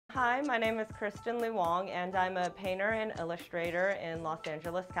Hi, my name is Kristen Liu-Wong and I'm a painter and illustrator in Los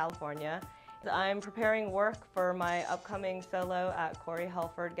Angeles, California. I'm preparing work for my upcoming solo at Corey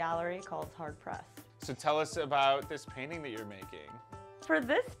Helford Gallery called Hard Pressed. So tell us about this painting that you're making. For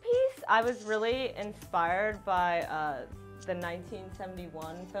this piece, I was really inspired by the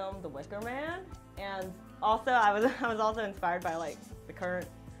 1971 film The Wicker Man, and also I was also inspired by like the current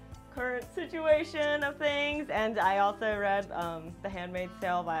situation of things, and I also read The Handmaid's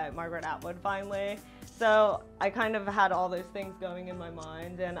Tale by Margaret Atwood finally. So I kind of had all those things going in my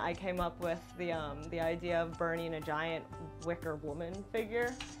mind, and I came up with the idea of burning a giant wicker woman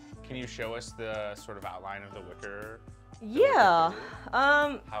figure. Can you show us the sort of outline of the wicker? Yeah.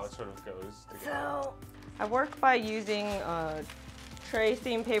 How it sort of goes together? So I work by using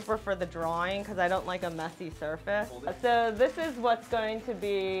tracing paper for the drawing because I don't like a messy surface. So this is what's going to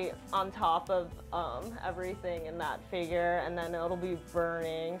be on top of everything in that figure, and then it'll be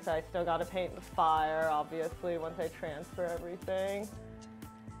burning, so I still got to paint the fire obviously once I transfer everything.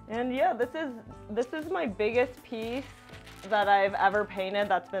 And yeah, this is my biggest piece that I've ever painted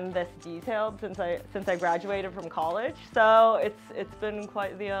that's been this detailed since I graduated from college. So it's been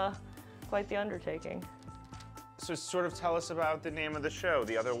quite the undertaking. So sort of tell us about the name of the show,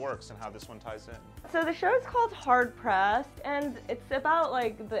 the other works, and how this one ties in. So the show is called Hard Pressed, and it's about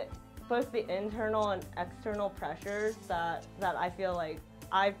like both the internal and external pressures that I feel like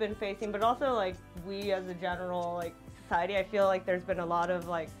I've been facing, but also like we as a general like society. I feel like there's been a lot of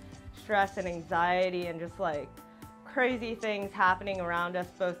like stress and anxiety and just like crazy things happening around us,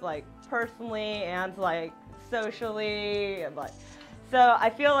 both like personally and like socially, and like, so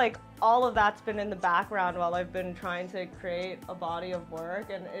I feel like all of that's been in the background while I've been trying to create a body of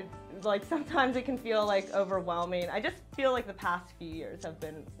work, and it like sometimes it can feel like overwhelming. I just feel like the past few years have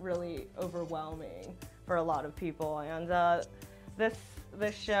been really overwhelming for a lot of people, and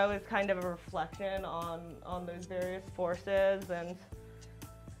this show is kind of a reflection on those various forces. And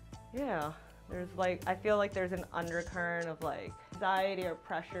yeah, there's like, I feel like there's an undercurrent of like anxiety or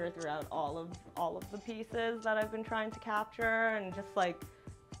pressure throughout all of the pieces that I've been trying to capture, and just like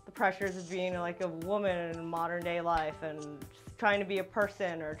the pressures of being like a woman in modern day life, and just trying to be a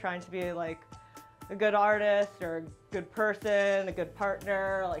person, or trying to be like a good artist, or a good person, a good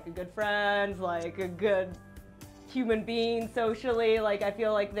partner, like a good friend, like a good human being socially. Like I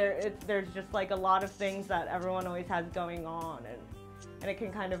feel like there's just like a lot of things that everyone always has going on, and it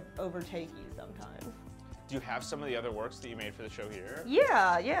can kind of overtake you sometimes. Do you have some of the other works that you made for the show here?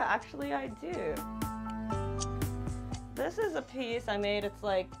 Yeah, actually I do. This is a piece I made. It's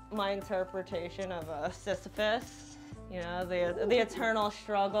like my interpretation of Sisyphus, you know, the eternal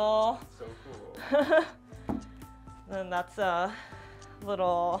struggle. So cool. And that's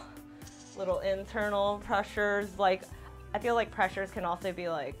little internal pressures. Like I feel like pressures can also be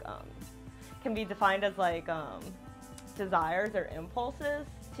like can be defined as like desires or impulses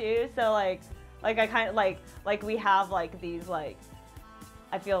too. So like I kind of like we have like these like,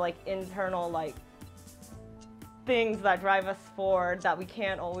 I feel like internal like things that drive us forward that we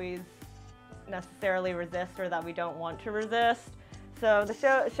can't always necessarily resist, or that we don't want to resist. So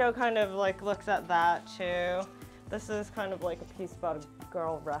the show kind of like looks at that too. This is kind of like a piece about a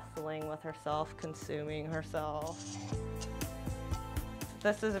girl wrestling with herself, consuming herself.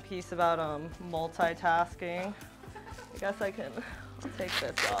 This is a piece about multitasking. I guess I'll take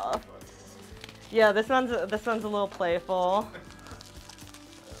this off. Yeah, this one's a little playful.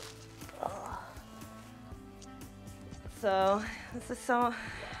 So this is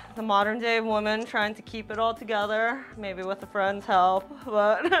the modern day woman trying to keep it all together, maybe with a friend's help,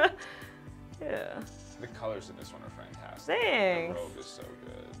 but yeah. The colors in this one are fantastic. Thanks. The robe is so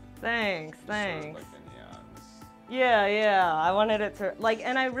good. Thanks. Sort of like the neons. Yeah. I wanted it to like,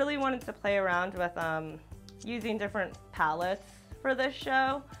 and I really wanted to play around with using different palettes for this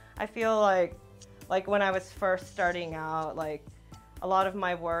show. I feel like when I was first starting out, like a lot of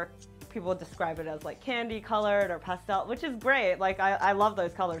my work, people describe it as like candy colored or pastel, which is great. Like I love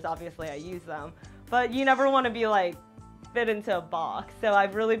those colors, obviously I use them, but you never want to be like fit into a box. So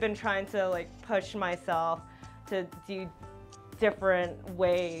I've really been trying to like push myself to do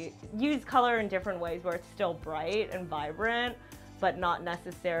use color in different ways where it's still bright and vibrant, but not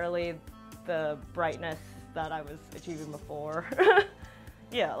necessarily the brightness that I was achieving before.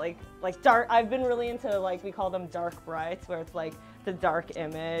 Yeah, like dark. I've been really into like, we call them dark brights, where it's like the dark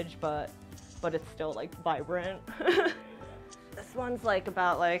image, but it's still like vibrant. This one's like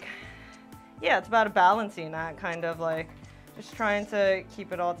about like, yeah, it's about a balancing act, kind of like just trying to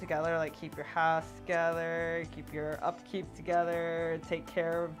keep it all together, like keep your house together, keep your upkeep together, take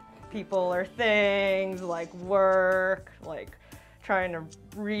care of people or things, like work, like trying to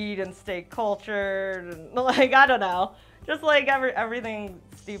read and stay cultured, and like, I don't know. Just like everything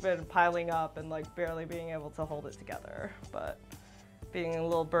stupid piling up and like barely being able to hold it together, but being a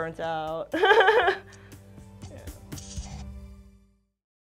little burnt out.